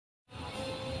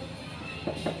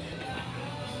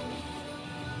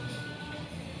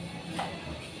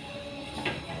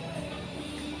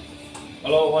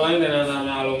Hello, online dengan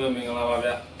saya Hello Mingala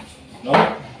Babya. No,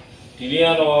 ini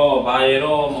ada bayar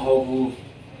mahu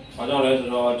macam mana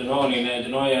jenuh ni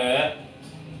jenuh ya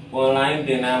online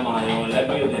dengan mayu,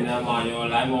 lebih dengan mayu,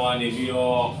 lain mahu ni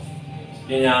bio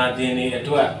dengan ini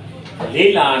itu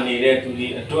lila ni dia tu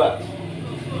di itu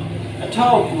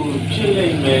tahu ku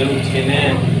pilih melu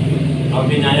cene, apa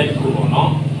yang ada ku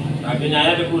no, apa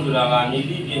yang ada ku sudah kan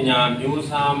ini punya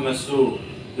musa masuk,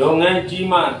 longan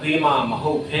cima tema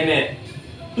mahu kene.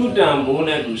 Tu dah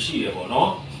boleh tu sih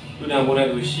no, tu dah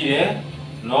boleh tu sih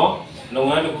no,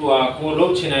 longan tu aku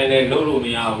lok cina ini lok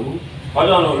ni aku,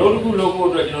 kalau lok tu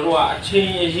jenuh aceh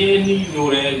ni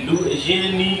lore, lu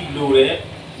ni lore,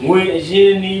 mui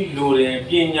ni lore,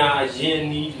 pinya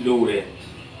ni lore,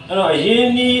 kalau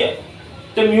ni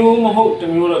temu mahu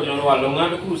temu jenuh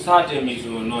longan tu sahaja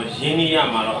misu no ni ya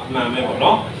malu mana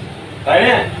no,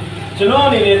 tapi jenuh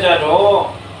ni jadi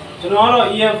ကျွန်တော်ကတော့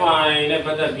EFI နဲ့ပ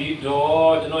တ်သက်ပြီး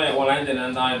တော့ကျွန်တော်ရဲ့ online သင်တ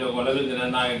န်းသားတွေတော့ level သင်တ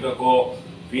န်းသားတွေအတွက်ကို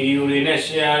ဗီဒီယိုတွေနဲ့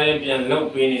share ရပြန်လုပ်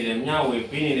ပေးနေတယ်မျှဝေ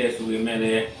ပေးနေတယ်ဆိုပေမဲ့လ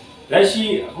ည်းလက်ရှိ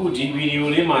အခုဒီဗီဒီယို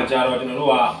လေးမှာကြာတော့ကျွန်တော်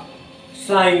တို့က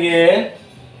ဆိုင်ငယ်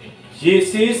ရေ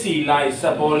ဆေးစီလိုက်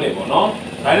support လေးပေါ့နော်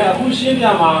ဒါနဲ့အခုရှင်းပြ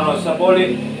မှာတော့ support လေး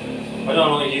ဘာကြောင့်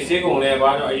လဲရေဆေးကုန်လဲဘာ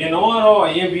ကြောင့်အရင်တော့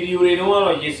အရင်ဗီဒီယိုတွေတုန်းက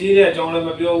တော့ရေဆေးတဲ့အကြောင်းလည်းမ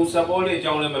ပြောဘူး support လေးအ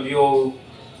ကြောင်းလည်းမပြောဘူး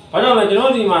ဘာကြောင့်လဲကျွန်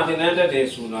တော်ဒီမှာသင်တန်းတက်တယ်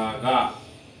ဆိုတာက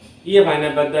EFI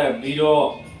နဲ့ပတ်သက်ပြီးတော့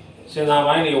စင်တာ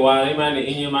ပိုင်းတွေဝါရင်းပိုင်းတွေ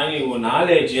အင်ဂျင်ပိုင်းတွေကိုနား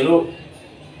လည်ခြင်းလို့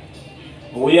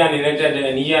အဝေးကနေလည်းတက်တယ်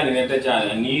အနီးကနေလည်းတက်ကြတယ်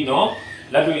အနီးတော့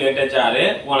လက်တွေ့လည်းတက်ကြတယ်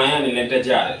online ကနေလည်းတက်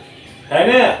ကြတယ်ဒါ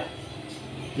နဲ့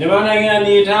မြန်မာနိုင်ငံအ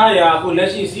နေထားအရအခုလက်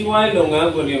ရှိစီးပွားရေးလုပ်ငန်း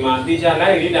ခွင်တွေမှာတေချာလို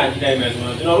က်လေ့လာကြည့်လိုက်မယ်ဆို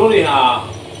တော့ကျွန်တော်တို့တွေဟာ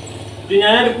ပညာ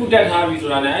ရေးတစ်ခုတက်ထားပြီဆို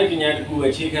တာနဲ့အဲ့ပညာရေးတစ်ခု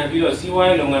အခြေခံပြီးတော့စီးပွား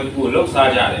ရေးလုပ်ငန်းတစ်ခုကိုလှုပ်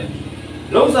ရှားကြတယ်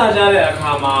လှုပ်ရှားကြတဲ့အ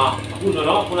ခါမှာအခု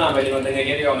တော့ခုနကပဲကျွန်တော်တကယ်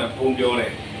ကြီးတယောက်နဲ့ပုံပြောတ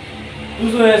ယ်သူ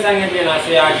ဆိုရဲဆိုင်ငယ်ပြင်လာဆ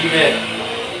ရာကြီးပဲ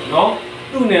နော်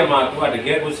သူ့နယ်မှာသူကတက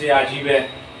ယ်ကိုဆရာကြီးပဲ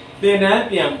သင်တန်း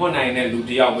ပြန်ဖွင့်နိုင်တဲ့လူ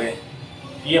တစ်ယောက်ပဲ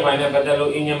ဒီအပိုင်းနဲ့ပတ်သက်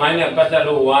လို့အင်ဂျင်ပိုင်းနဲ့ပတ်သက်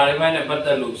လို့ဝါရပိုင်းနဲ့ပတ်သ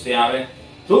က်လို့ဆရာပဲ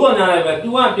သို့တော်ညာလည်းပဲ तू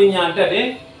ကပညာတတ်တယ်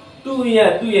သူ့ရဲ့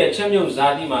ချက်မြုပ်ဇာ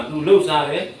တိမှာ तू လှုပ်ရှား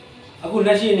တယ်အခုလ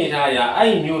က်ရှိအနေထားအရအဲ့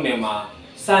ဒီမျိုးနယ်မှာ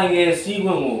ဆိုင်ငယ်စီးခွ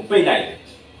င့်ကိုပိတ်လိုက်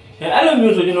တယ်အဲ့လို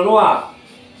မျိုးဆိုကျွန်တော်တို့က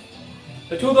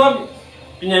တချို့သော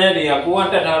ပညာရေးတွေကကိုက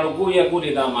တက်ထားလို့ကိုယ့်ရဲ့ကိုယ်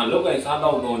ဒေတာမှာလောက်ကင်စား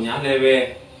တော့တော့ညာလည်းပဲ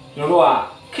ကျွန်တော်တို့က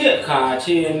ခက်ခါအ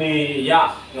ခြေအနေရ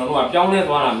ကျွန်တော်တို့ကပြောင်းလဲ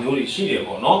သွားတာမျိုးတွေရှိတယ်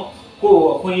ပေါ့နော်ကိုယ်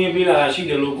အခွင့်အရေးပေးလာတာရှိ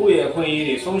တယ်လို့ကိုယ့်ရဲ့အခွင့်အရေး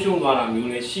တွေဆုံးရှုံးသွားတာမျိုး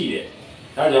လည်းရှိတယ်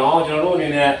ဒါကြောင့်ကျွန်တော်တို့အနေ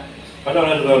နဲ့ဘာကြောင့်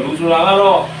လဲဆိုတော့လူဆိုတာက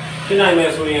တော့ဖြစ်နိုင်မ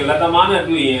ယ်ဆိုရင်လက်သမားနဲ့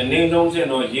တွေ့ရင်အနည်းဆုံးစင်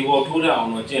တော့ရေပေါ်ထိုးတတ်အော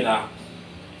င်တော့ကျင့်တာ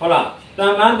ဟုတ်လားတ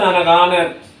န်ပန်းတန်တကားနဲ့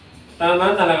တန်ပ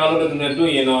န်းတန်တကားလို့တူနဲ့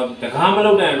တွေ့ရင်တော့တကားမ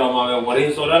လုပ်နိုင်တော့မှပဲဝရ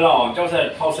င်စော်ရက်လောက်အောင်ကြောက်ဆက်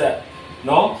ထောက်ဆက်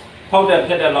နော်ဖောက်တဲ့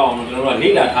ဖြတ်တဲ့လောက်အောင်ကျွန်တော်တို့က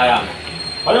လေ့လာထားရမယ်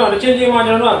။ဘာလို့လဲတစ်ချိန်မှာ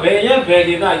ကျွန်တော်တို့ကဘယ်ရက်ဘယ်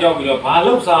ဒေသရောက်ပြီးတော့ဘာ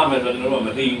လုပ်စားမယ်ဆိုတော့ကျွန်တော်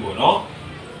တို့ကမသိဘူးပေါ့နော်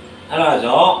။အဲ့ဒါ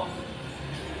ကြောင့်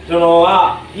ကျွန်တော်က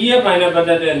EFI နဲ့ပတ်သ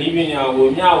က်တဲ့နည်းပညာကို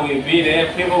မျှဝေပေးတယ်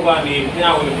Facebook ကနေမျှ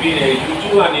ဝေပေးတယ်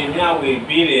YouTube ကနေမျှဝေ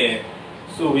ပေးတယ်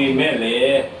ဆိုပေမဲ့လ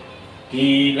ည်းဒီ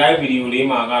live video လေး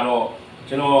မှာကတော့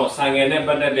ကျွန်တော်ဆိုင်ငယ်နဲ့ပ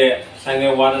တ်သက်တဲ့ဆိုင်င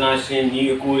ယ်ဝါဒနာရှင်ညီ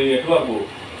အကိုတွေအတွက်ကို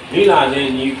လေ့လာခြင်း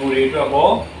ညီအကိုတွေအတွက်ကို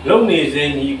လုပ်နေခြ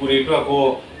င်းညီအကိုတွေအတွက်ကို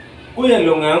ကိုယ့်ရဲ့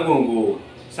လုပ်ငန်းခွင်ကို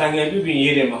ဆိုင်ငယ်ပြုပြင်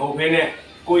ရေးတယ်မဟုတ်ဘဲနဲ့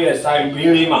ကိုယ့်ရဲ့ဆိုင်ဘ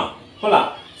င်းလေးမှာဟုတ်လား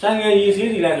ဆိုင်ငယ်ရေးဆေး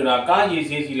စီလိုက်ဆိုတာကားရေး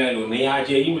ဆေးစီလိုက်လို့နေရာအ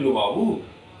ကျယ်ကြီးမလိုပါဘူး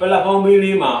ပလက်ဖောင်းဘင်း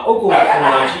လေးမှာအုတ်ကုန်ပုံ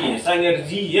လာရှိရင်ဆိုင်ငယ်တစ်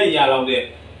ကြီးရက်ရလောက်တဲ့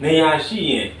နေရာရှိ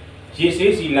ရင်ရေး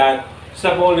ဆေးစီလိုက်စ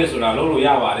က်ပေါ်လေးဆိုတာလုပ်လို့ရ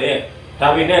ပါတယ်ဒါ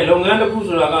ပေမဲ့လုပ်ငန်းတစ်ခု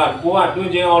ဆိုတာကကိုကတွင်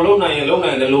ကျင်အောင်လုပ်နိုင်ရင်လုပ်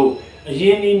နိုင်တယ်လို့အရ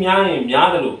င်ကြီးများရင်များ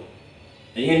တယ်လို့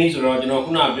အရင်ကြီးဆိုတော့ကျွန်တော်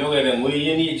ခုနပြောခဲ့တဲ့ငွေရ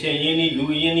င်းကြီးအချိန်ရင်းကြီးလူ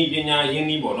ရင်းကြီးပညာရင်း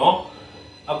ကြီးပေါ့နော်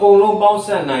အကုန်လုံးပေါင်းဆ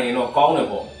က်နိုင်ရင်တော့ကောင်းတယ်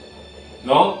ပေါ့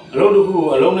နော်အလုပ်တစ်ခုကို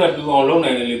အလုံးနဲ့တူအောင်လုပ်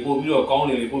နိုင်တယ်လေပို့ပြီးတော့ကောင်း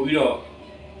တယ်လေပို့ပြီးတော့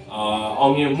အော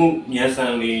င်မြင်မှုမြန်ဆ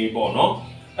န်လေပေါ့နော်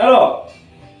အဲ့တော့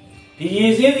ဒီရ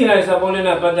ည်စင်းစီလိုက် support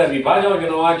နဲ့ပတ်သက်ပြီးဘာကြောင့်ကျွ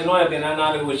န်တော်ရဲ့သင်တန်း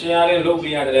သားတွေကို share လေးလုပ်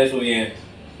ပေးရတယ်လဲဆိုရင်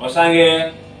ဆိုင်ငယ်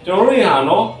ကျွန်တော်တို့တွေဟာ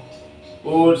နော်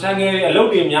ဟိုဆိုင်ငယ်အလုပ်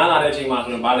တွေများလာတဲ့အချိန်မှာ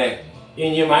ဆိုရင်ဗာလဲအ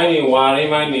င်ဂျင်ပိုင်းတွေဝါရ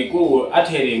င်းပိုင်းတွေကိုယ့်ကိုအထ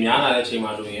ည်တွေများလာတဲ့အချိန်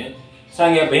မှာဆိုရင်ဆို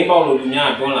င်ငယ်ဘိန်းပေါက်လို့လူများ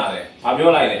တွန်းလာတယ်။ဘာပြော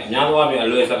လိုက်လဲအများသောအားဖြင့်အ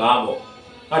လွယ်စကားပေါ့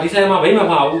။ဒီဆိုင်မှာဘိန်းမ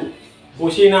ဖာဘူး။ကို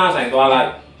ရှင်းနာဆိုင်သွားလိုက်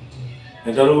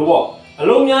။ဒါလိုပေါ့။အ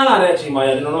လုံးများလာတဲ့အချိန်မှာ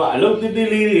ကျွန်တော်တို့ကအလုပ်သေးသေး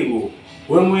လေးတွေကို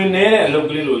ဝင်နေတဲ့အလုပ်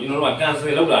ကလေးလို့ကျွန်တော်တို့က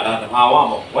cancel လုပ်တာဒါသဘာဝ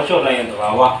ပေါ့။ workshop လိုက်ရင်သဘာ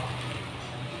ဝ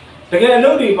။တကယ်အ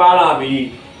လုပ်တွေပါလာပြီး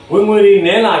ဝင်တွေ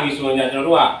နဲလာပြီးဆိုရင်ကျွန်တော်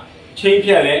တို့ကချိန်ဖြ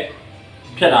တ်လဲ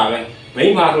ဖြတ်တာပဲ။ဘိ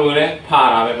န်းဖာဆိုလဲဖာ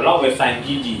တာပဲဘယ်တော့ပဲဆိုင်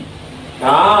ကြီး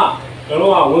ဒါကျွန်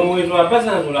တော်ကဝင်ဆိုတာပတ်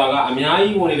စံဆိုတာကအများ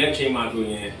ကြီးဝင်နေတဲ့အချိန်မှာဆို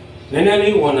ရင်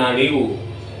Nenelli wanna liu.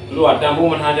 Lua Tambu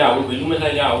Mataja,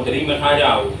 Lumataja, the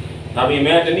Rimataja. Tabi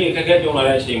met any Kaket on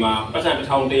a Shima, Pasan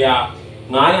Town Dea,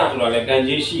 Naya to like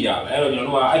Ganjishia,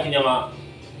 Eronua, Akinama,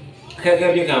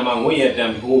 Kakabikama, we at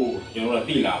them who,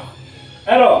 Pila.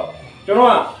 Hello,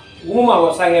 Jonah, Woman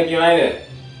was sang United.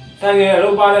 Sang a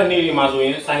robot nearly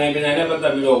Mazuin, sang a never the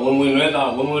below when we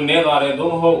never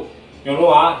don't hope.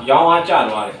 Yonoa, Yawa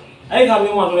January. I come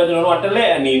in one to the Tele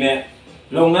and Nina.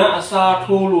 Longa Sa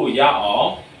Tulu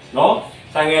Ya, no?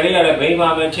 Sangaria, the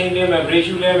Bama, change them, and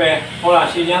Brishu Leme, or a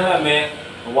Shiyana me,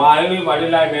 while we body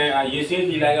like me, I use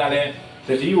it like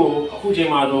the Zio,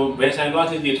 Kujimado, best and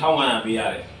what is the town and be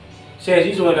at it. Says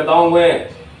he's with the down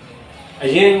way. A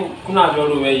yin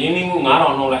Kunajo, a yining, I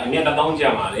don't know, like near the down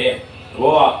jama there.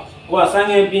 What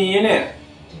sang being in it?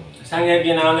 Sang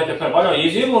being on the pepper,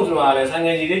 is it going to rally, sang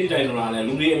a digital rally,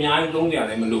 Ludi and Yang don't get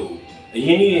them low. A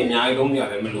yini and Yang don't get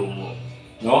them low.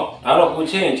 No, I don't put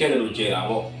change to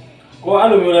Jabo. Go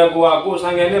alumina go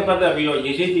Sangane Patavio,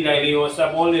 Yesi Leo,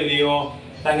 Sapoli Leo,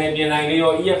 Sangabian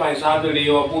Leo, EFI Sabi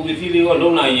Leo, Publicity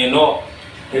Luna, you know.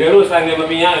 The little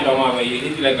Sangabian on my way,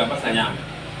 it's like a Passayam.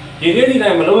 He did it,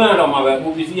 I'm alone on my way,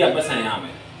 Publicity at Passayam.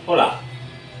 Hola.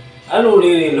 I don't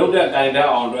really look at kind of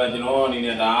on in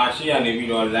the Ashi and the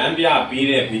video Lambia,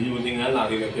 be there, be using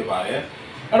another paper.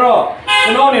 Hello,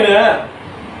 you know, in there.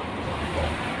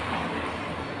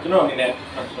 You know, in there.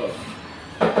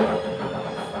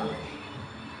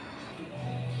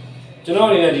 You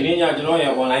know, in the Dinia, you know,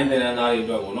 online and I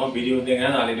don't video thing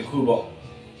and I did the Kubo.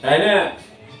 And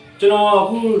you know,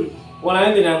 who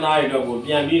online and I don't go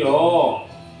beyond me all.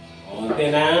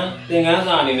 Then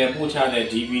I in a push at the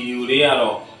GPU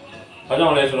real. I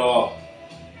don't let all.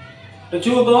 The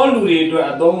two dollars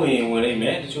to a domain when they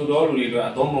met, the $2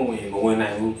 to a domain when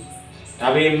I move.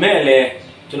 Tabi Mele,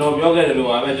 to know Yoga,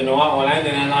 I bet you know online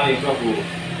and I trouble.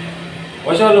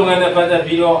 What's your long and the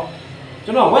video?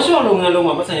 To know what's your long and long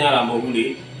of Pasayara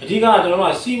Moguli? A Tiga to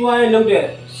know, see why I looked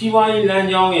at, see why you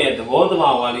land young yet, the board of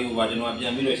our value, but you know,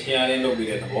 Jamil share and look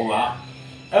at the Boba.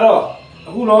 Hello,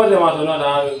 who knows the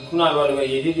matter? Kuna,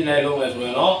 you didn't long as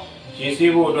well. She see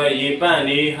what I ban,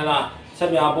 Hala,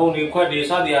 Sabia Boni, quite the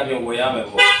Sadia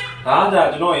Wayamo.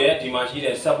 Rather, to know yet, you must see the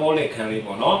Saboli can live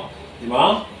or no?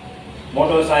 Dima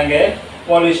motorcycle,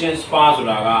 polishing spas,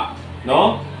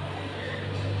 no?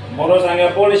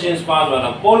 Motorcycle polishing spas,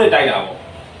 polydidal.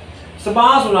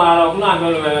 Spas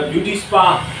are beauty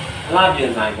spa,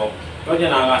 Labian cycle.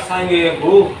 Rojanaga sang a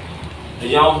group. The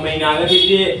young main left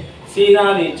see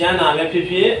that the Jana left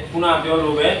Puna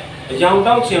Biolube, a young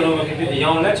dog channel, a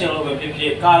young lecture over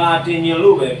Pipi, Kala, Tiny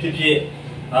Lube, Pipi,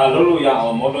 Luluya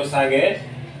or motorcycle,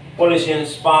 polishing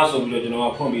spas of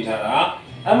Lujano Pombitara.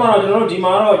 I'm on the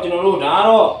Dimaro, General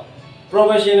Daro,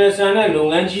 professional son and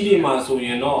Lunganji Masu,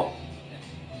 you know.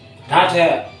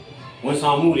 That when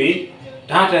some moody,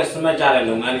 that is Samajara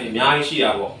Lungan,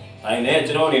 Yanshiabo. I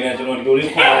never know in a general during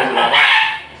she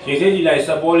said, like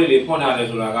Saboli, Pona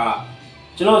Zulaga.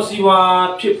 Do not see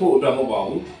what people do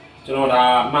mobile. Do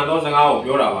not Mandos and out of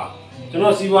Yorava. Do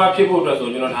not see what people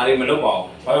do not have him a lobo.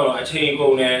 I change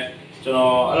go there. Do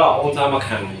not allow on time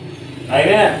can. I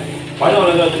know. Why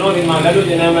don't you know in my letter?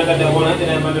 The whole and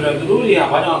Lulia,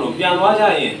 why don't you?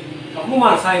 Pianoja.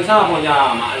 Puma signs up on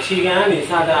Yama, she can in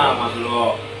Sada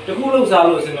Maslo. The Kulu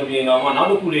Salos in the Vino, one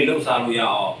other Kuli looks at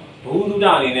Luya. Who do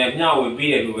down in it now will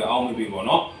be able to all people,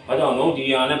 no? I don't know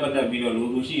the never be a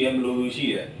Lucy and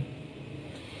Lucy.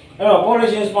 Hello,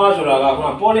 polishing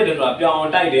spasura, polity,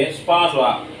 Pion Tide,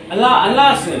 spasura.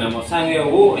 Allah cinema, sang a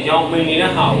woo, a young man in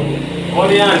a house.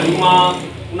 Korean, Luma,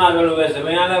 Naga,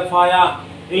 Savannah fire,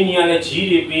 Indian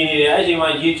GDP, as you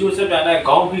might get to set like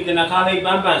concrete and a colleague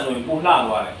bambas in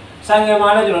Pula. Sang a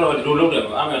manager to look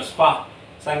at I'm a spa.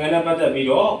 Sang a better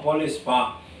video, police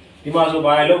spa. Dimazo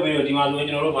by low video, Dimazo,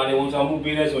 you know, I want some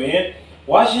movies on it.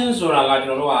 Washington Suraga, you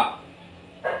know,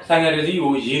 sang a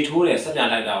review, ye told us such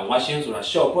like that. Washington Sura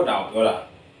show put out.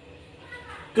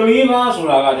 Kalima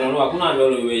Suraga, you know, Kuna,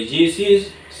 ye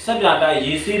sees such that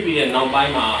ye see be a non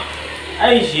by ma.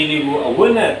 I see you a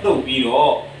winner to be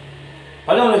all.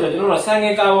 But only the sang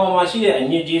a cow machine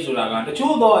and ye Suraga. The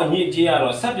two door and ye Gia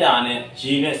or Sabiane,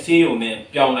 Gina Sione,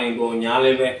 Pione, go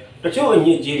Nyaleve. The two and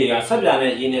ye Gia,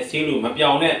 Sabiane, Gina Silu,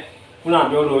 Mapione. Kuna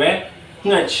Biolue,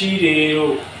 Kuna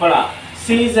Chidi, Hola,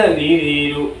 Season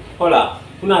Lidu, Hola,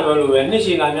 Kuna Biolue,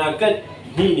 Nishilana get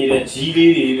needed a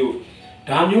Gili.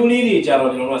 Damn you need each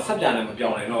other, Sabjana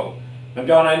Mapiano.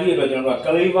 Mapiana did, but you know,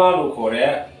 Kaliva look for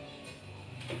it.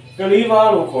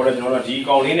 Kaliva look for it, you know, G.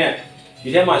 Collinet.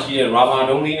 You tell my she Rabba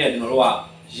don't need it, you know,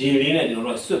 Gilina, you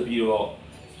know, soup you know,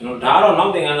 Daro,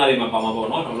 nothing another Mapamabo,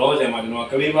 not a laws and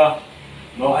Kaliva.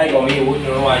 No, I don't need wood, you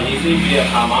know, I see a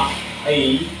hammer.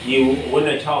 you win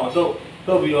a child, so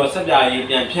be your subject, you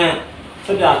can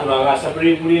subject to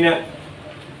separate Pulina.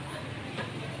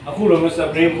 A cool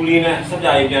separate Pulina,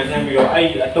 subject, you can be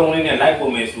a tone and like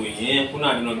for me, so you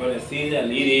cannot going to see a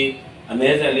lady,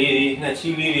 another lady, and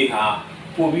she lady,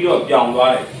 who be your young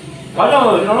body. But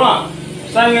no,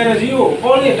 sang as you,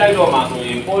 poly title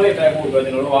muscle, poly type of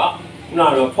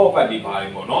no property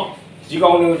party, no. You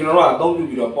don't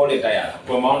do your poly tire,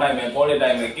 from mountain and poly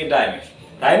time and kid time.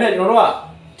 Diamond, you know,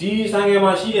 T.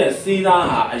 Sangamashi, see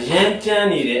that a yan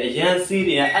channy, a yan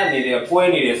city, and a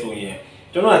pointy so here.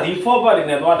 Do not the property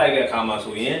in what I get come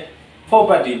so here.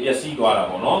 Property, yes, see, no.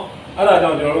 I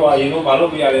don't know, you know,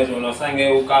 Balobia is on a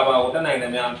Sango Kaba, or the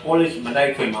nine Polish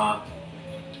Madakima.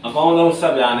 Upon those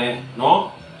Sabiane,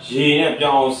 no? Jean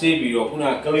John Sabio,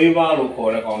 Kuna Caliva, look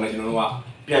for a conventional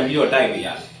Piambio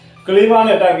Tibia. Caliva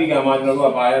and Tibia, Major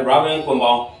by Robin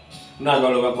Combo, not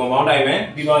going to come out, I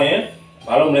may be by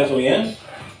Balloon Lesoyan,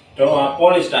 don't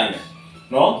Polish time.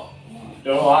 No?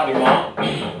 Don't know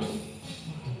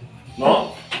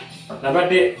no? Number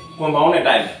 8, compound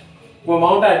time.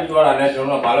 Compound time, you are a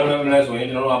natural Balloon Lesoyan,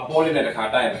 you know, a Polish at a car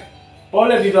time.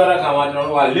 Polish Vidora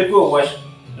Kama, liquid wash,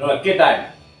 no, a kid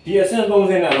time. The essence goes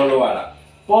in a Loloara.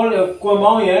 Paul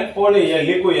Compound, Poly,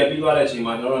 liquid, you are a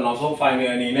Chima, don't also find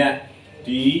any net.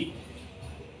 The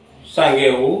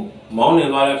Sangeu,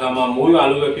 Mountain Varakama,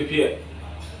 Mualu Pipi.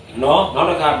 No, not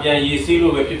a capian, ye see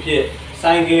Lu Pipi,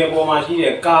 Sange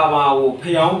Bomashi, Kava,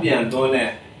 Payambian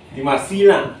Done, the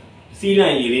Masilan,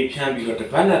 Silan Yelip can be got the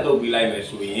Panato be like a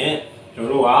Suyen,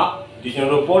 Joroa, the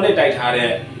General Polytite had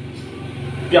a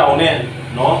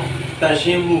Piaone, no,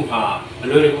 Tashim Muha, a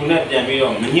little net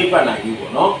Jamio, Manipana, you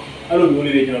know, I don't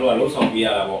really know a lot of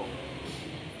Pialabo.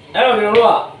 Hello,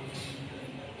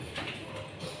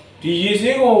 you see,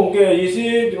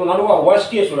 you don't know what wash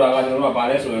case or I don't know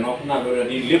about it, so not the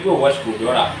liquid wash good.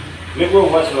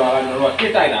 Liquid wash or I don't know what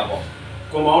kit I know.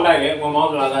 Come out, I get come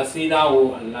out like a cedar,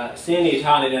 sandy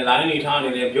town in a liney town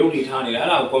in a beauty town in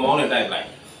a come on a type line.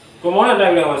 Come on a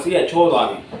type line, I see a chore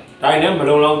lobby. Dynam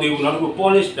below they will not go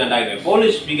polish than I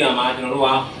polish began Martin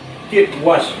kit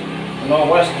wash, no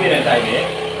wash kit and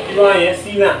type. You are a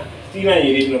Sina, you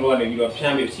didn't know what you are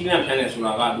champion, Sina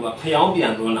Peninsula, do a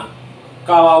Payambian Dona.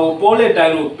 Kawa Pole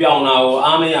Tailu Piana or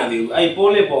Amaya, I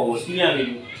Pole Pogo,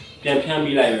 Sian can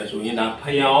be like so in a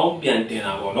Payao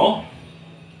Piantina, no?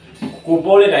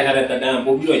 Kupole I had at the dam,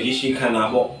 Popular Yishi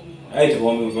Canabo. I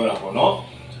told me go up, no?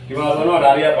 You must not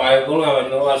area by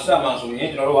Gona Sama, so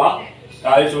you know what?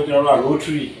 I told you about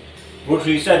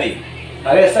Rotary study.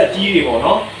 I said, Giri,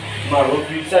 no? My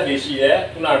Rotary study, she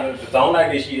there, not down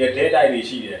like she there, dead like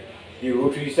she there. The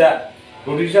Rotary set,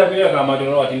 Rotary set, we are coming to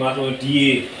Timato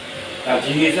DA.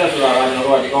 Jesus, I don't know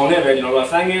what you call it, you know,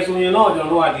 sang so you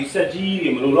know what he said,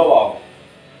 G, Muluva.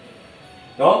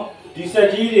 No? This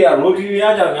said, G, a rotary,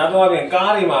 another and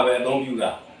Karima, don't do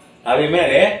that. Have you met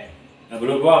eh? A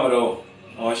blue bomber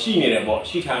or she needed a bot,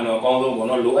 she can not go on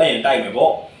low and time a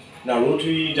bot. Now,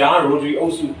 rotary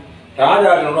also. Tada,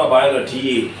 I don't know about the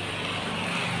TA.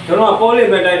 Don't know, Polly,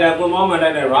 but I have one moment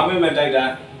and a ramen, but I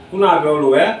that. Kuna go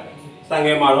where?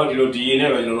 Sange Maro, you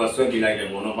never know what like a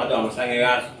mono, but I'm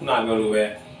saying, Kuna go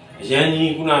where.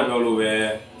 Jenny, Kuna go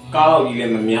where. Carl, you get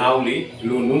me howly,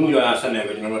 Lunu, son,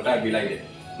 never know type be like it.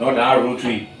 Not our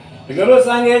rotary. Because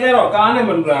Sange or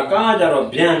Carnival, Kaja or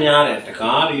Bianya, the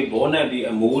Kari, Bonati,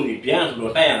 a moody, Pians,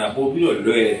 Rotana, Bobio,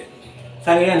 Lue.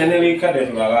 Sange and then cut it.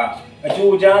 A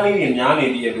Joe Jali in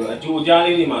Yani, a Joe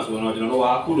Jali must not know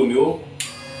how Kulumio.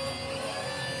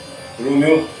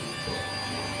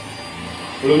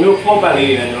 Lumio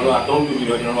properly and don't do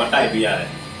you know what type we are.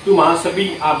 2 months a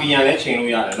bit, I'll be a chain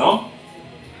we are, no?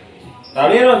 The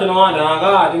little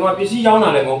Naga, do not be see young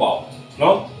and mobile.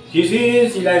 No? She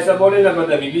sees she likes a body about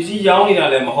the BBC young in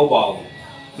a mobile.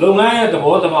 Long at the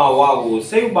bottom of Wago,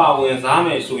 save Bago and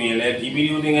Zame swing, let the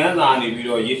building and Nani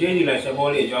video, you say like a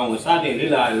body John with Sunday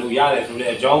Lila, Luyales to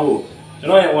let John. You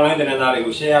know, one and another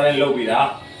will share and low it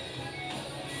up.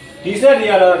 He said the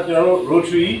other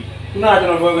rotary. Kuna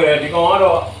don't go at the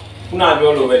corner, Kuna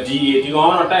go over D, the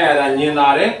honor tired and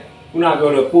Yenare, Kuna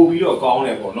go to Pubio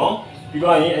corner, no?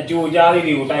 Because a Joe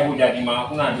Jali would type with Jadima,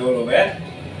 Kuna go over,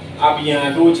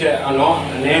 Abian Duce, and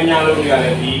name Yalo,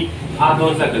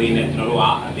 Adon Sagrine,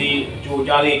 no, the Joe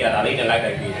Jali got a little like I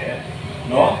did,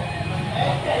 no?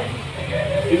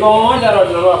 You go on that or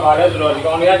no, about it, or you go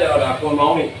on the other or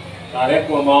Kumoni, Tarek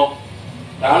Kumon,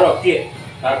 Taro Kit,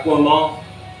 Takumon,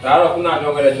 Taro Kuna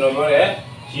go at no.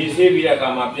 She said, we are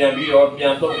coming to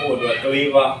Pianto,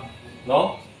 Cleaver,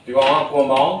 no? You go on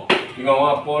Compound, you go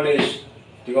on Polish,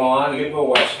 you go on Liquid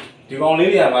Wash, you go on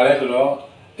Lydia Valetto,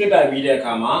 get a video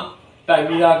camera,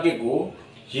 Tabia Gigo,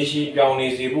 ရေရှည်ပြော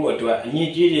င်းနေစေဖို့အတွက်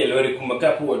အညီကြီးတွေလွယ်ကူမက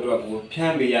တ်ဖို့အတွက်ကိုဖြ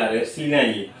န့်ပေးရတဲ့စီလန့်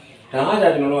ကြီးဒါ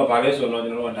ကကြကျွန်တော်တို့ကဘာလဲဆိုတော့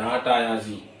ကျွန်တော်တို့ကဒါတာ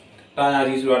ယာ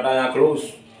စီဆိုတာတာယာ close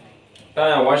တာ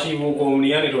ယာဝါရှိဘူးကုမ္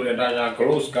ပဏီကနေထုတ်တဲ့တာယာ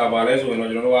close ကဘာလဲဆို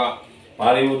ရင်တော့ကျွန်တော်တို့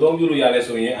ကဘာတွေကိုအသုံးပြုလို့ရလဲ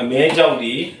ဆိုရင်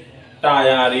အမဲကြောက်တွေတာ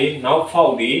ယာတွေနောက်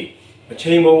ဖောက်တွေ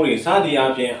အချိန်မုံတွေစသည်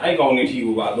အပြင်အိုက်ကောင်တွေထီ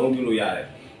ကိုပါအသုံးပြုလို့ရ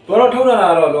တယ်သူကတော့ထုတ်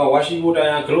တာတော့ဝါရှိဘူးတာ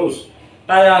ယာ close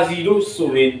တာယာစီလို့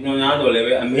ဆိုပြီးညွှန်များတော့လည်း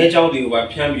ပဲအမဲကြောက်တွေ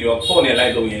ကိုပါဖြန့်ပြီးတော့ဖော့နေ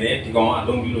လိုက်တော့ရင်လည်းဒီကောင်က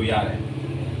အသုံးပြုလို့ရတယ်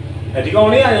ဒီ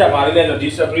ကောင်လေးကလည်းဘာလဲလဲဆိုဒီ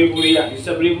spray ဘူးလေးကဒီ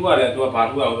spray ဘူးကလည်းသူ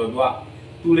ကဘာထူအောင်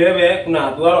ဆိုတော့သူလည်းပဲခုန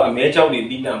ကသူကတော့အမဲကြောက်တွေ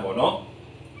တီးတ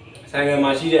န့်ပေါ့နော်ဆိုင်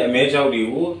ကမှာရှိတဲ့အမဲကြောက်တွေ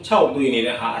ကို6သွေးနေ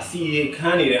တဲ့ဟာအစီရေ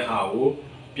ခန်းနေတဲ့ဟာကို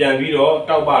ပြန်ပြီးတော့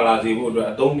တောက်ပလာစေဖို့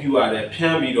အတွက်အသုံးပြုရ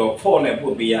တယ်ဖြန်းပြီးတော့ဖော့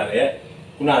နဲ့ပုတ်ပေးရတယ်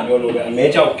ခုနပြောလို့ပဲအမဲ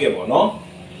ကြောက်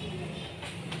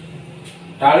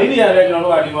ကစ်ပေါ့နော်ဒါလေးတွေကလည်း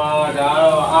ကျွန်တော်တို့ကဒီမှာဒါက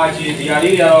တော့အာချီဒီဟာလေး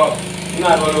တွေကတော့ခု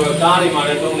နပြောလို့ကားတွေမှာ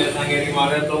လည်းသုံးတယ်ဆိုင်ကတွေ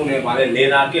မှာလည်းသုံးတယ်ဗါလဲလေ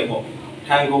သာ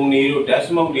ကစ်ပေါ့ထိုင်ကုန်တွေတို့ dust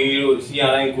smoke တွေတို့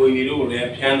CRI ကိုတွေတို့လည်း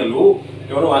ဖြန်းတယ်လို့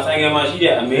ကျွန်တော်တို့ကဆိုင်ကမှာရှိ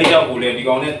တဲ့အမဲကြောက်ကိုလ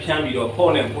ည်းဒီကောင်နဲ့ဖြန်းပြီးတော့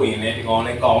ဖော့နဲ့ပွင့်ရင်လည်းဒီကောင်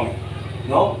နဲ့ကောင်းတယ်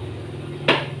နော်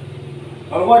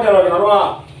နောက်တော့ကျွန်တော်တို့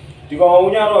ကဒီကောင်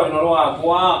ဦးကြတော့ကျွန်တော်တို့က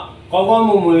ကိုကကောင်းကောင်း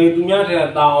မွန်မွန်လေးသူများတဲ့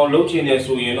တောင်အောင်လုပ်ချင်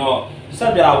တယ်ဆိုရင်တော့ဆ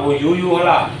က်ပြာကိုရိုးရိုး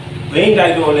ဟလားဘိန်းတို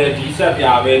က်တော့လေဒီ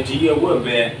ဆက်ပြာပဲဒီအဝတ်ပဲ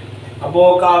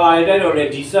အပေါ်ကာပါတိုက်တော့လေ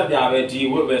ဒီဆက်ပြာပဲဒီ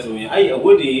အဝတ်ပဲဆိုရင်အဲ့ဒီအ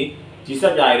ဝတ်တွေဒီ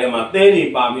ဆက်ပြာတွေထဲမှာသဲ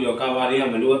တွေပါပြီးတော့ကာပါတွေ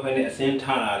ကမလိုအပ်ဘဲနဲ့အစင်း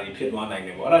ထားတာတွေဖြစ်သွားနိုင်တ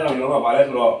ယ်ပေါ့အဲ့ဒါကြောင့်ကျွန်တော်တို့ကဗာလဲ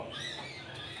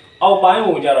ဆိုတော့အောက်ပိုင်း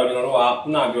ကိုကြတော့ကျွန်တော်တို့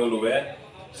ကခုနပြောလို့ပဲ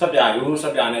ဆက်ပြာရိုး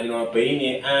ဆက်ပြာနဲ့ကျွန်တော်ဘိန်းတွေ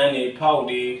အန်းတွေဖောက်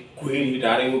တွေခွေးတွေ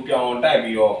ဒါတွေကိုပြောင်းတိုက်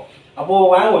ပြီးတော့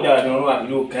အပေါ်ပိုင်းကိုကြတော့ကျွန်တော်တို့ကဒီ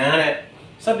လိုဂန်းနဲ့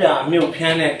ဆက်ပြာအမြုပ်ဖြ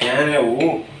န်းတဲ့ဂန်းတွေကို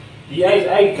ဒီ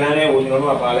အဲ့ဂန်းတွေကိုကျွန်တော်တို့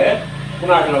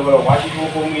ကဗာလဲခုနကျွန်တော်ပြောဝါရှိ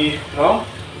ဘိုးကုမ္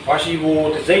ပဏီနော်ဝါရှိဘိုး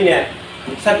တစ်စိမ့်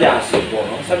နဲ့ဆက်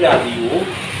ပြာစီပေါ့နော်ဆက်ပြာစီကို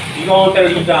ဒီကောင်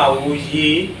1လီတာကိုရေ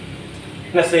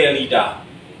20လီတာ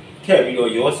ထည့်ပြီးတော့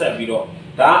ရောဆက်ပြီးတော့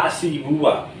ဒါအစီဘူး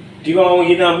ပါဒီ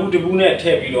ကောင်ရေနံဘူးတဘူးနဲ့ထ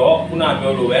ည့်ပြီးတော့ခုန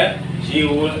ပြောလို့ပဲရေ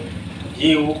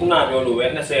ကိုခုနပြောလို့ပဲ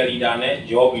20လီတာ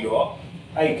နဲ့ရောပြီးတော့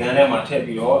အဲ့ဂန်းထဲမှာထည့်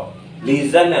ပြီးတော့လေ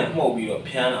စက်နဲ့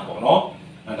မှုတ်ပြီးတော့ဖြန်းတာပေါ့နော်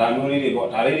ဒါမျိုးလေး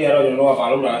တွေပေါ့ဒါလေးတွေကတော့ကျွန်တော်တို့က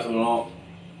မလုပ်တာဆိုတော့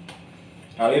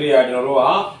ဒါလေးတွေကကျွန်တော်တို့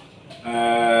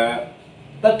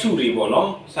ကတက်ထု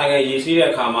တွေပေါ့နော်ဆိုင်ကရေစီး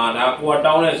တဲ့အခါမှာဒါကို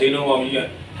ကတောင်းတဲ့ဈေးနှုန်းပေါ့ကြီး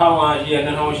1000ရှိတယ်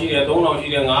2000ရှိတယ်3000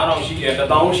ရှိတယ်5000ရှိတယ်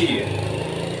1000ရှိတယ်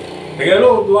တကယ်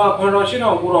လို့သူက9000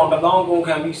 8000 9000 1000ကုန်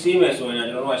ခံပြီးစီးမယ်ဆိုရင်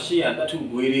ကျွန်တော်တို့က800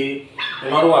တက်ထုဂွေးတွေ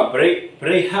ကျွန်တော်တို့က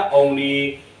brake hat အောင်တွေ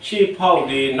ရှေ့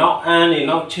ဖောက်တွေနောက်အန်းတွေ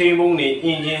နောက်ချိန်ပုံးတွေအ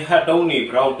င်ဂျင်ဟတ်တုံးတွေ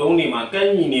ဘရောက်တုံးတွေမှာကန့်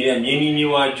ညီနေတဲ့မြင်းနီ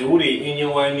မျိုးဝါဂျိုးတွေအင်ဂျ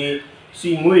င်ဝိုင်း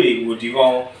တွေစီငွေတွေကိုဒီ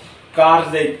ကောင်ကား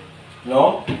စိတ်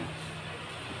နော်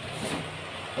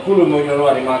အခုလိုမျိုးကျွန်တော်တို့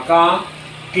ကဒီမှာကား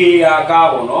KR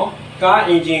ကားပေါ့နော်ကား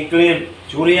အင်ဂျင်ကလင်း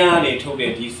ဂျိုးရီယာကနေထုတ်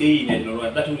တဲ့ဒီဆေးကြီးနဲ့ကျွန်တော်တို့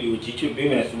ကတက်ထုတွေကိုကြီးချွတ်ပေး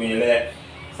မယ်ဆိုရင်လ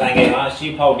ည်းဆိုင်ကမှာ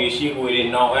ရှေ့ဖောက်တွေရှေ့ကိုတွေ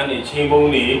နောက်အန်းတွေ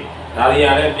ချိန်ပုံးတွေဒါတွေရ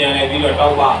လည်းပြန်လဲပြီးတော့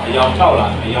တောက်ပအယောင်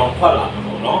ထောက်လာအယောင်ထွက်လာတယ်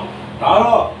ပေါ့နော်ဒါ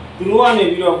တော့သူတို့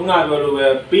ကနေပြီးတော့ခုနပြောလို့ပဲ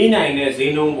ပေးနိုင်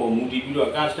တဲ့ဈေးနှုန်းကိုမူတည်ပြီးတော့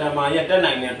customer ရဲ့တက်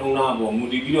နိုင်တဲ့နှုန်း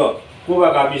သားပေါ်မူတည်ပြီးတော့ကိုယ့်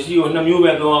ဘက်ကပစ္စည်းကို2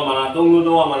မျိုးပဲသုံးရမှာလား3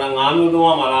မျိုးသုံးရမှာလား5မျိုးသုံးရ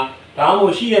မှာလားဒါမှ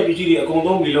မဟုတ်ရှိတဲ့ပစ္စည်းတွေအကုန်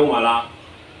သုံးပြီးလုံးမှာလား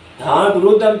ဒါ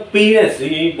ကသူတို့တက်ပေးတဲ့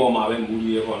ဈေးပေါ်မှာပဲမူ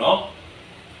တည်ရပေါ့နော်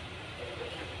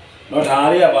တော့ဒါ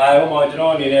လေးကဘာလဲပေါ့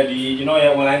ကျွန်တော်အနေနဲ့ဒီကျွန်တော်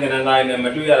ရဲ့ online သင်တန်းသားတွေနဲ့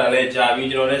မတွေ့ရတာလဲကြာပြီ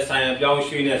ကျွန်တော်လည်းဆိုင်ရပြောင်း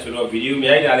ရွှေ့နေဆိုတော့ဗီဒီယိုမ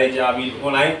ရိုက်တာလဲကြာပြီ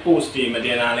online post တွေမ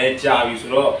တင်တာလဲကြာပြီဆို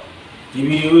တော့ဒီ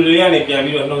ဗီဒီယိုလေး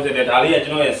ကနေပြန်ပြီးတော့နှုတ်ဆက်တယ်ဒါလေးက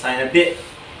ကျွန်တော်ရဲ့ဆိုင်အ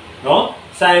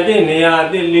သစ်နော်ဆိုင်အသစ်နေရာ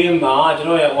အသစ်လေးမှာ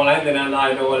ကျွန်တော်ရဲ့ online သင်တန်းသား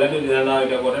တွေတော့လက်တွေ့သင်တန်းသား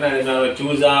တွေတော့တန်းတ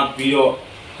န်းနေကြတော့ကြိုး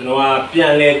စားပြီးတော့ကျွန်တော်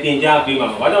ကပြန်လဲတင်ကြပေးမှာ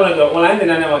ဘာကြောင့်လဲဆိုတော့ online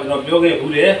သင်တန်းထဲမှာကျွန်တော်ပြောခဲ့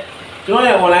ဘူးလေကျွန်တော်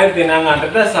ရဲ့ online သင်တန်းက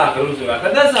တသက်စာဂရုဆိုတာ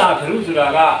တသက်စာဂရုဆိုတာ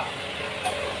က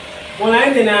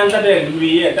online သင်တန်းတက်တဲ့လူတွေ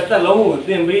ရဲ့တသက်လုံးကို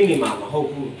သင်ပေးနေမှာမဟုတ်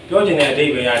ဘူးပြောချင်တဲ့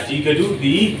အဓိပ္ပာယ်ကဒီ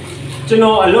ဂရုဒီကျွန်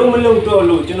တော်အလုံးမလုံးတော့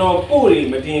လို့ကျွန်တော်ပို့တွေ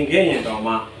မတင်ခဲ့ရင်တော့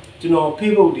မှကျွန်တော်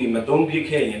Facebook တွေမသုံးပြ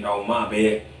ခဲ့ရင်တော့မှပဲ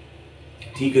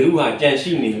ဒီဂရုဟာကြန့်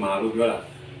ရှိနေမှာလို့ပြောတာ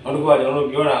နောက်တစ်ခုကကျွန်တော်တို့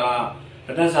ပြောတာ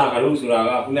ကတသက်စာဂရုဆိုတာက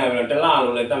ခုနကပြောတလ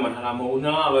လုံးလည်းတတ်မှတ်ထားတာမဟုတ်ဘူးနှ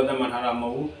စ်လလည်းတတ်မှတ်ထားတာမဟု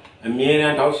တ်ဘူးအမြဲတ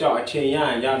မ်းတောက်လျှောက်အချိန်ရ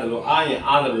ရင်ရတယ်လို့အား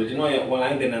ရင်အားတယ်လို့ကျွန်တော်ရဲ့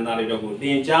online သင်တန်းသားတွေတော့ကို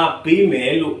သင်ကြားပေး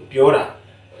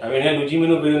မယ်လို့ပြောတာဒါပေမဲ့လူကြီးမင်း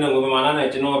တို့ပေးတဲ့ငွေပမာဏနဲ့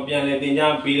ကျွန်တော်ပြန်လဲသင်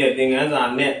ကြားပေးတဲ့သင်ခ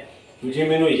န်းစာနဲ့လူကြီး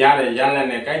မင်းတို့ရတဲ့ရလတ်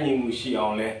နဲ့ကိုက်ညီမှုရှိ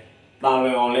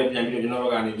အောင်လဲတာလွယ်အောင်လဲပြန်ပြီးတော့ကျွန်တော်ဘ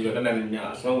က်ကနေပြီးတော့တက်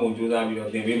တက်များအဆုံးကုန်ကြိုးစားပြီးတော့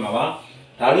သင်ပေး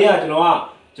မှာပါဒါလေးကကျွန်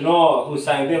တော်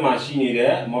အခုဆိုင်အသစ်မှာရှိနေ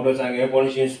တဲ့ motorcycle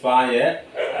polishing spa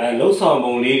ရဲ့လှုပ်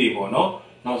ဆောင်ပုံလေးတွေပေါ့နော်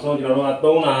နောက်ဆုံးကျွန်တော်တို့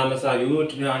ကသုံးတာမ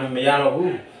စရိုးရိုးတရားနဲ့မရတော့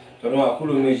ဘူးကျွန်တော်တို့ကအခု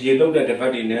လိုမျိုးရေတုပ်တဲ့တစ်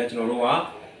ပတ်တွေနဲ့ကျွန်တော်တို့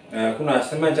ကခုန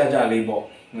စမတ်ကြကြ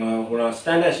လေးပေါ့ခုန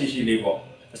standard ရှိလေးပေါ့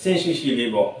အဆင့်ရှိ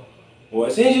လေးပေါ့ဟို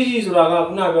အဆင့်ရှိဆိုတာက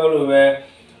ခု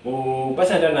နပြောလို့ပဲဟို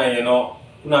ပတ်စံတက်နိုင်ရင်တော့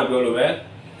ခုနပြောလိုပဲ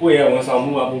ကိုယ့်ရဲ့ဝန်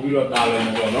ဆောင်မှု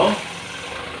ကပို့ပြီးတော့တာလွယ်မှာပေါ့နော်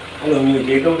အဲ့လို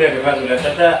မျိုးရေတုပ်တဲ့တစ်ခါဆိုလည်း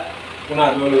တက်ခုန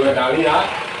ပြောလိုပဲဒါလေး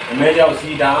ကအမဲကြောက်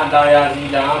စီတာတာယာစီ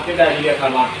တာပြစ်တက်ကြီးတဲ့ခါ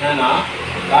မှာခ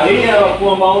န်းတာဒါလေး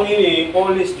ကတော့ကွန်ပေါင်းလေးတွေ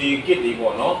polish တွေ kit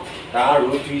တွေပေါ့နော်ဒါက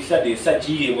rotary set တွေ set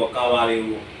ကြီးတွေပေါ့ကာဘာတွေ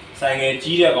ကိုဆိုင်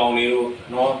ငယ်ကြီးတဲ့ကောင်လေးတို့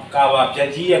နော်ကာဘာပြက်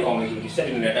ကြီးတဲ့ကောင်လေးတို့ဒီ set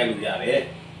တွေနဲ့တိုက်လို့ရ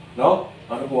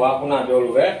တယ်နော်နောက်တစ်ခုကခု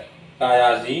နပြောလိုပဲတာ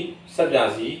ယာစီ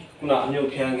ဆက်ပြစီခုနအမြုပ်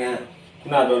ဖြန်းခ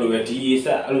န်းခုနပြောလိုပဲ DA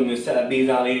set အဲ့လိုမျိုး set အသေး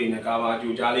စားလေးတွေနဲ့ကာဘာ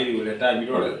ကြိုကြားလေးတွေကိုလည်းတိုက်ပြီး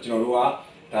တော့ကျွန်တော်တို့က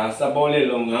ဒါ support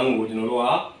လေးလုပ်ငန်းကိုကျွန်တော်တို့က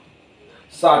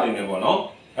စတင်နေပေါ့နော်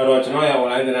အဲ့တော့ကျွန်တော်ရ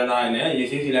online သင်တန်းသားရည်နဲ့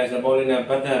ရေးစည်းစီလိုက် support လေးနဲ့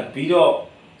ပတ်သက်ပြီးတော့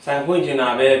ဆိုင်ဖွင့်ချင်တာ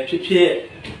ပဲဖြစ်ဖြစ်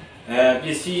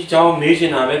ပစ္စည်းကြောင်း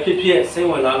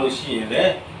မေးချင်တာပဲဖြစ်ဖြစ်စိတ်ဝင်စားလို့ရှိရင်လ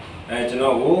ည်းကျွန်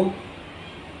တော်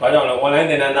ကိုဘာကြောင့်လဲ online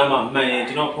သင်တန်းသားမှာမှန်ရင်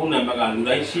ကျွန်တော်ဖုန်းနံပါတ်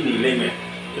ကလူတိုင်းရှိနေလိမ့်မယ်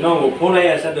ကျွန်တော်ကိုဖုန်းလိုက်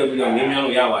ရဆက်သွယ်ပြီးတော့မြင်မြန်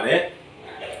လို့ရပါတယ်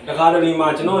တခါတလေ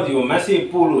မှာကျွန်တော်ဒီကို message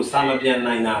ပို့လို့စာ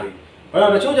မပြန်နိုင်တာ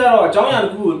တွေဘာလို့တချို့ကျတော့အကြောင်းအရာ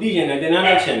တစ်ခုကိုသိချင်တယ်သင်တန်း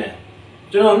လိုက်ချင်တယ်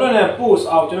ကျွန်တော်လွှင့်တဲ့ post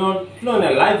အောက်ကျွန်တော်လွှင့်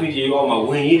တဲ့ live video အောက်မှာ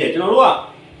ဝင်ရေးတယ်ကျွန်တော်တို့က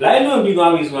live လွှင့်ပြီး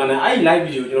သွားပြီဆိုတာနဲ့အဲ့ဒီ live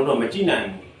video ကျွန်တော်တို့မကြည့်နိုင်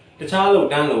ဘူးတခြားလို့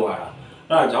တန်းလို့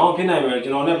ရတာအဲ့ဒါကြောင့်ဖြစ်နိုင်မယ်ကျွ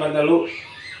န်တော်နဲ့ပတ်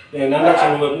သက်လို့သင်တန်း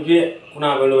လက်ချင်လို့ဖြစ်ဖြစ်ခုန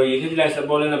ကလိုရေးစည်းလိုက်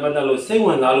support လေးနဲ့ပတ်သက်လို့စိတ်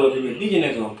ဝင်စားလို့ဖြစ်ဖြစ်သိချင်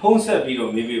တဲ့ဆိုတော့ဖုန်းဆက်ပြီးတော့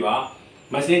မေးပေးပါ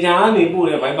Messenger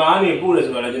ကနေပို့တယ် Viber ကနေပို့တယ်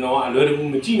ဆိုတော့လည်းကျွန်တော်ကအလွယ်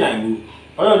တကူမကြည့်နိုင်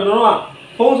ဘူးဘာလို့ကျွန်တော်တို့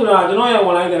ကဖုန်းဆိုတာကျွန်တော်ရဲ့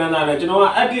online သင်တန်းသားနဲ့ကျွန်တော်က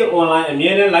active online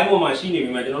အမြဲတမ်း live ပေါ်မှာရှိနေ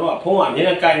ပြီမှာကျွန်တော်တို့ကဖုန်းကအမြဲ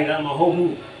တမ်းကိုင်နေတာမဟုတ်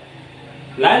ဘူး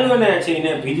live လွှင့်တဲ့အ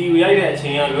ချိန်နဲ့ video ရိုက်တဲ့အချိ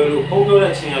န်ကလွယ်လို့ဖုန်းပြော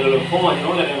တဲ့အချိန်ကလွယ်လို့ဖုန်းက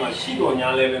ကျွန်တော်လက်ထဲမှာရှိတော်ညာ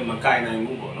လဲပဲမကိုင်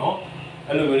နိုင်ဘူးပေါ့နော်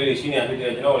အဲ့လိုမျိုးလေးရှိနေတာဖြစ်တ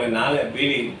ယ်ကျွန်တော်လည်းနားလဲ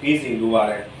ပေးလေးပေးစီလိုပါ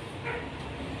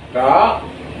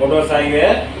တယ်ဒါမော်တော်ဆိုင်က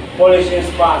polishing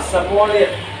spa support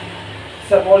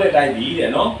လေးတိုင်းပြီးတယ်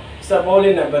နော် support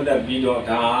လေးနဲ့ပတ်သက်ပြီးတော့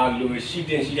ဒါလူ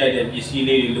ရှိတင်ရှိလိုက်တဲ့ပစ္စည်း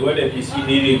လေးတွေလိုအပ်တဲ့ပစ္စည်း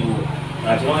လေးတွေ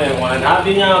ကိုဒါကျွန်တော်ရဲ့ဟိုဒါ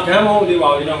ပညာခန်းမဟုတ်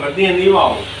သေးပါဘူးကျွန်တော်မတင်သေးပါ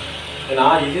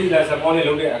ဘူးဒါကရေးစည်းလိုက် support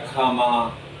လေးလုပ်တဲ့အခါမှာ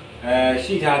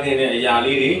ရှိထားတဲ့အရာ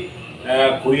လေးတွေ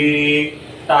ခွေး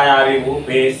တာယာတွေကို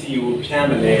ဘယ်စီကိုဖြ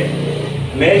န်းမလဲ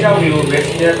အမဲချောက်တွေကိုဘယ်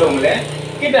စီနဲ့သုံးမလဲ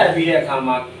ကစ်တက်ပြီးတဲ့အခါ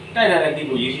မှာတိုက်လာ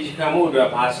တဲ့တိကိုရေးစည်းခံမှု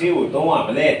အတွက်ဘာဆေးကိုသုံးရ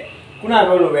မလဲခုန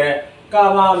ပြောလို့ပဲကာ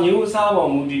ဘာမျိုးအ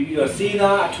စားပေါ်မူတည်ပြီးတော့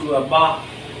စေးသားအထူအပါ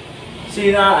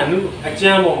စေးသားအနုအကျ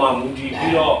န်းပေါ်မှာမူ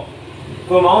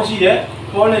တည်ပြီးတော့ကွန်မောင်းရှိ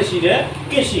တယ်ပေါ်လက်ရှိတယ်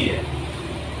ကစ်ရှိ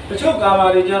တယ်တ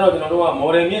ချို့ကာဘာတွေကျတော့ကျွန်တော်တို့က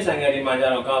model မြင့်ဆိုင်ငယ်တွေ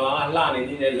မှာကျတော့ကာဘာကလှနေ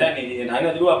သေးတယ်လက်နေသေး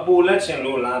တယ်ဒါနဲ့သူတို့ကပို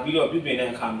လက်ချင်လို့လာပြီးတော့ပြုပြင်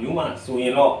တဲ့အခါမျိုးမှဆို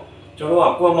ရင်တော့ကျွန်တော်တို့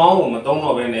ကကွန်မောင်းကို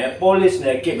မသုံးတော့ဘဲနဲ့ polish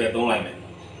နဲ့ kit ပဲသုံးလိုက်မယ်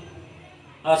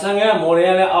ဆိုင်ငယ်က model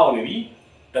ကလည်းအောက်နေ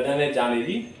ပြီတန်းနဲ့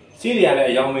ကြာနေပြီစီးတွေကလ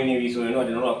ည်းအယောင်မင်းနေပြီဆိုရင်တော့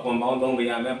ကျွန်တော်တို့ကကွန်မောင်းသုံး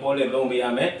ပေးရမယ် polish သုံးပေးရ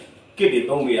မယ် kit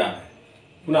တွေသုံးပေးရမယ်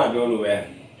ခု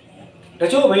နပြောလို့ပဲတ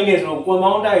ချို့ဘိန်းတွေဆိုကွန်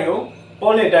မောင်းတိုက်ရုံ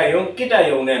polish တိုက်ရုံ kit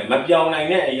တိုက်ရုံနဲ့မပြောင်းနိုင်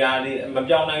တဲ့အရာတွေမ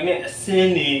ပြောင်းနိုင်တဲ့အ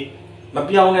စင်းတွေမ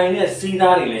ပြောင်းနိုင်တဲ့စီး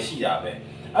သားတွေလည်း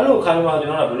ရှိတာပဲအဲ့လိုအခါမျိုးကျွန်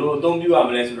တော်တို့ဘယ်လိုအသုံးပြု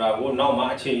ရမလဲဆိုတာကို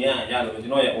နောက်မှအချိန်ရရတယ်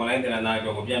ကျွန်တော်ရဲ့ online သင်တန်းသား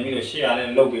တွေကိုပြန်ပြီးတော့ share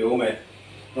နဲ့လုပ်ပေးဦး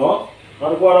မယ်နော်နော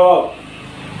က်တစ်ခုကတော့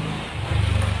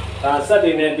ဒါ set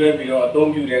တွေနဲ့တွဲပြီးတော့အ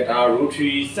သုံးပြုတဲ့ဒါ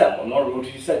rotary set ပေါ့နော်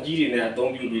rotary set ကြီးတွေနဲ့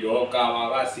အသုံးပြုပြီးတော့ကာဘာ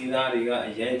ကစီးသားတွေကအ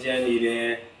ရန်ကျန်းနေ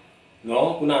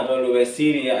တယ်နော်ခုနပြောလို့ပဲ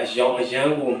စီးတွေကအယောင်အ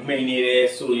ရန်ကိုမှိန်နေတယ်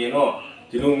ဆိုရင်တော့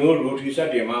ဒီလိုမျိုး rotary set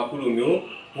တွေမှာအခုလိုမျိုး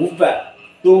move back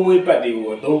သုံးဝေးပတ်တွေကို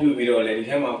အသုံးပြုပြီးတော့လေဒီ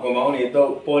ထဲမှာကွန်မောင်းတွေတု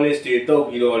ပ် polish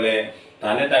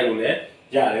တွေတုပ်ပြီးတော့လေဒါနဲ့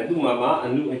တိုက်လို့လေရတယ်သူ့မှာအ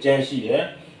နုအကျန်းရှိတယ်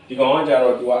ဒီကောင်ကကြ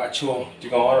တော့သူကအချုံဒီ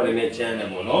ကောင်ကတော့လည်းနည်းကျန်းတယ်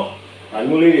ပေါ့နော်ဒါ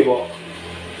မျိုးလေး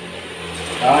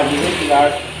တွေပေါ့ဒါဒီနေ့ဒီလား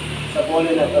support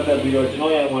လေးနဲ့ပတ်သက်ပြီးတော့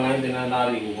ကျွန်တော်ရဲ့ online သင်တန်းသား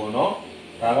တွေကိုပေါ့နော်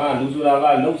ဒါကလူဆိုတာ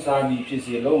ကလုံ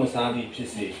စားပြီးဖြစ်စေလုံမစားပြီးဖြစ်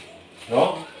စေနော်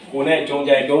ကိုနဲ့ကြုံ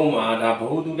ကြိုက်တုံးမှာဒါဘ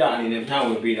ഹു တုဒအနေနဲ့ဖြန့်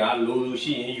ဝေပေးတာလို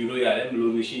လိုရှိရင်ယူလို့ရတယ်မ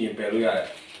လိုလိုရှိရင်ပယ်လို့ရ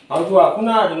တယ်နောက်တစ်ခုကခု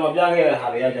နကကျွန်တော်ပြခဲ့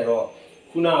တဲ့ဟာတွေ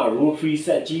ကကျတော့ခုနက rotary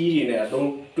set ကြီးတွေနဲ့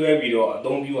အသုံးတွဲပြီးတော့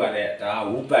အသုံးပြုရတဲ့ဒါ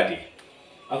wood pad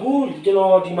တွေအခု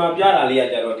ကျွန်တော်ဒီမှာပြတာ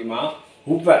လေးကကျတော့ဒီမှာ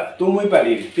wood pad သုံးမွေး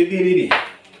ပတ်လေးတွေတေးသေးလေး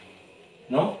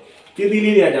တွေနော်တေး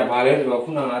သေးလေးတွေကကျဘာလဲ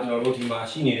ဆိုတော့ခုနကကျွန်တော်တို့ဒီ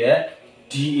မှာရှိနေတဲ့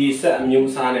DA set အမျိုး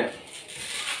အစား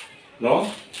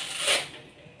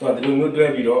နဲ့နော်တော့ဒီလိုမျိုးတွဲ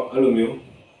ပြီးတော့အဲ့လို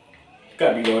မျိုးက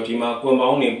တ်ပြီးတော့ဒီမှာကွန်ပေါ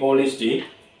င်းတွေ polish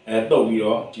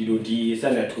တွေတုပ်ပြီးတော့ဒီလို DA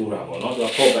set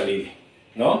နဲ့ထိုးတာပေါ့နော်သူကပေါ့ပတ်လေး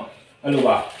နော်အဲ့လို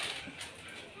ပါ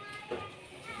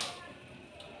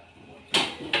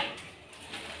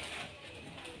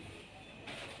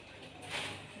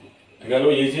တကယ်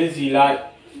လို့ရေစင်းစီ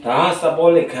လိုက်ဒါ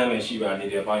support လက်ခံမယ်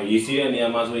ရှိပါနေတယ်။ဘာရေစီးတဲ့နေရာ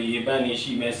မှာဆိုရေပန်းနေ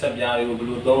ရှိမယ်ဆက်ပြားတွေကိုဘယ်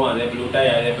လိုသုံးရလဲဘယ်လို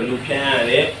တိုက်ရလဲဘယ်လိုဖြန်းရ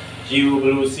လဲရေကိုဘ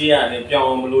ယ်လိုစီးရလဲပြောင်း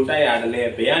အောင်ဘယ်လိုတိုက်ရတယ်လဲ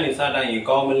ဘယ်ကနေစတိုက်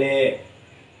ရင်ကောင်းမလဲ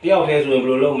တယောက်တည်းဆိုရင်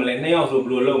ဘယ်လိုလုပ်မလဲနှစ်ယောက်ဆိုဘယ်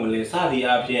လိုလုပ်မလဲစသည်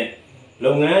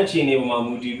အပြင်လုပ်ငန်းအခြေအနေပေါ်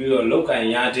မှာမူတည်ပြီးတော့လောက်ကင်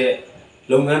ရတဲ့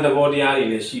လုပ်ငန်းသဘောတရားတွေ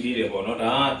လည်းရှိသေးတယ်ပေါ့နော်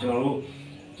ဒါကကျွန်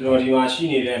တော်ဒီမှာရှိ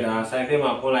နေတဲ့ဒါဆိုင်ထဲ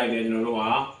မှာဖွင့်လိုက်တယ်ကျွန်တော်တို့က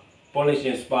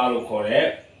polishing spa လို့ခေါ်တဲ့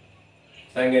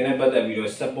ဆိုင်ငယ်နဲ့ပတ်သက်ပြီး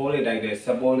တော့စက်ပေါ်လေးတိုက်တဲ့စ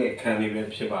က်ပေါ်လေးအခန်းလေးပဲ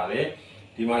ဖြစ်ပါတယ်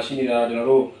ဒီမှာရှိနေတာကျွန်တော်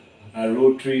တို့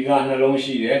rotary ကနှလုံး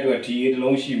ရှိတယ်သူက TA တစ်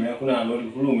လုံးရှိမယ်ခုနကလိုဒီ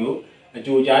လိုမျိုးအ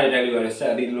ကြိုကြားတွေတိုက်လို့ရတဲ့ဆ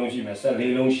က်အလေးတစ်လုံးရှိမယ်ဆက်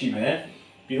လေးလုံးရှိမယ်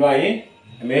ပြီးတော့ရင်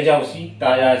အမဲကြောက်စီ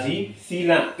တာယာစီစီ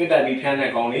လန့်ကစ်တက်ပြီးဖျန်း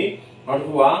တဲ့ကောင်လေးနောက်တစ်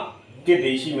ခုကကစ်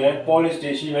တွေရှိမယ် polish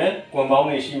တွေရှိမယ်ကွန်ပေါင်း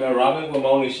တွေရှိမယ် rubber ကွန်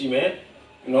ပေါင်းတွေရှိမယ်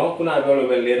နော်ခုနပြောလို့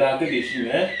ပဲ leather ကစ်တွေရှိမ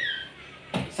ယ်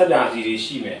ဆက်တာစီတွေ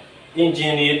ရှိမယ်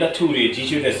engine တွေတထုတွေကြီး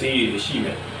ချွတ်တဲ့ဆေးတွေရှိမ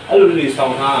ယ်အဲ့လိုတွေဆော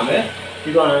င်းထားရမယ်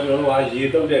ပြီးတော့ကျွန်တော်တို့ကရေ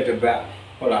တုပ်တဲ့တပတ်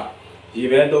ဟုတ်လားရေ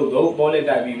ပဲတုပ်ပေါ်လက်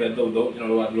တိုက်ပြီးပဲတုပ်ကျွန်တော်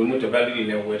တို့ကဒီလိုမျိုးတပတ်လေးတွေ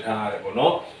လည်းဝယ်ထားရတယ်ပေါ့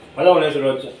နော်ဘာလို့လဲဆို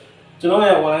တော့ကျွန်တော်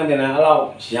ရဲ့ဝိုင်းတင်တယ်အဲ့လောက်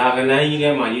ယာကနန်းကြီးထဲ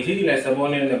မှာရေစီးစီးလိုက်စပေါ်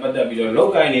နဲ့ပတ်သက်ပြီးတော့လော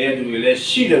က်ကင်နေတဲ့သူတွေလည်း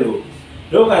ရှိတယ်လို့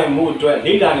လောက်ကင်မှုအတွက်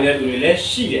လေ့လာနေတဲ့သူတွေလည်း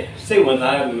ရှိတယ်စိတ်ဝင်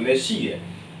စားတဲ့သူတွေလည်းရှိတယ်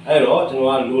အဲ့တော့ကျွ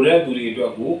န်တော်ကလိုတဲ့သူတွေအတွ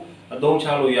က်ကိုအသုံးချ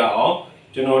လို့ရအောင်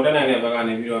ကျွန်တော်တက်နိုင်တဲ့ဘက်က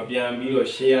နေပြီးတော့ပြန်ပြီးတော့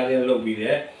share လေးလုပ်ပြီး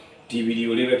တဲ့ဒီဗီဒီ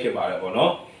ယိုလေးပဲဖြစ်ပါတယ်ပေါ့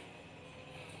နော်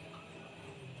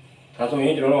ဒါဆိုရ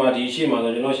င်ကျွန်တော်တို့ကဒီရှေ့မှာ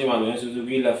ဆိုကျွန်တော်ရှေ့မှာဆိုရင်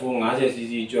Suzuki Lefo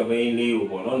 50cc ကြွက်ဘိန်းလေးကို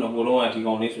ပေါ့နော်ငကိုလုံးကဒီ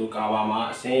ကောင်လေးဆိုကာဘာမှာ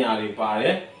အစင်းရာတွေပါတ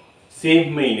ယ်ဆေး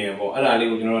မိန်တယ်ပေါ့အဲ့ဒါလေး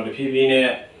ကိုကျွန်တော်တို့တဖြည်းဖြည်းနဲ့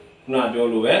ခုနပြော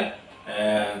လို့ပဲ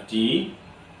ဒီ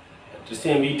တစ်ဆ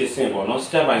င့်ပြီးတစ်ဆင့်ပေါ့နော်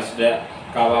step by step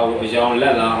ကာဘာကိုအယောင်လ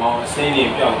က်လာအောင်အစင်းတွေ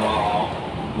ပြောက်သွားအောင်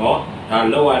နော်ဒါ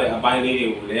လောက်ရတဲ့အပိုင်းလေးတွေ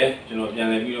ကိုလည်းကျွန်တော်ပြန်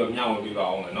လည်ပြီးတော့မျှဝေပေးပါ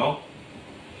အောင်မယ်နော်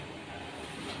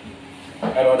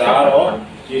အဲ့တော့ဒါကတော့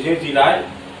ရေရှင်းစီလိုက်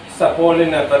စပေါ်လေး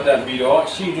နဲ့ပတ်သက်ပြီးတော့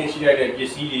ရှိသင့်ရှိရတဲ့ပ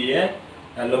စ္စည်းတွေရဲ့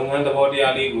လုပ်ငန်းသဘောတ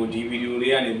ရားလေးကိုဒီဗီဒီယို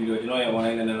လေးကနေပြီးတော့ကျွန်တော်ရဲ့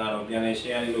online နဲ့တော့ပြန်လည်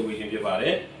share လုပ်ပေးခြင်းဖြစ်ပါတ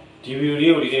ယ်ဒီဗီဒီ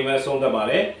ယိုလေးကိုဒီနေ့ပဲဆုံးသက်ပါ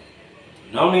တယ်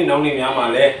နောက်နေ့များမှာ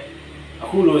လည်းအ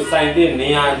ခုလိုစိုက်တဲ့နေ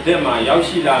ရာတက်မှာရောက်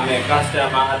ရှိလာမဲ့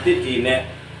customer အသစ်တွေနဲ့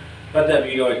ပတ်သက်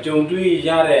ပြီးတော့ကြုံတွေ့ရ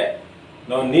တဲ့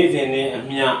တော့နေ့စဉ်နဲ့အ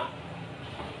မျှ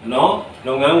နော်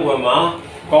လုပ်ငန်းခွင်မှာ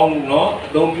ကောင်းနော်အ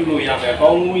သုံးပြုလို့ရမယ်ကော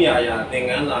င်းမှုရာသင်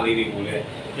ခန်းစာလေးတွေကိုလည်း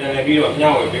ပြန်လည်ပြီးတော့မျှ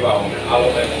ဝေပေးပါဦးမယ်အား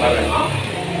လုံးပဲဒီမှာ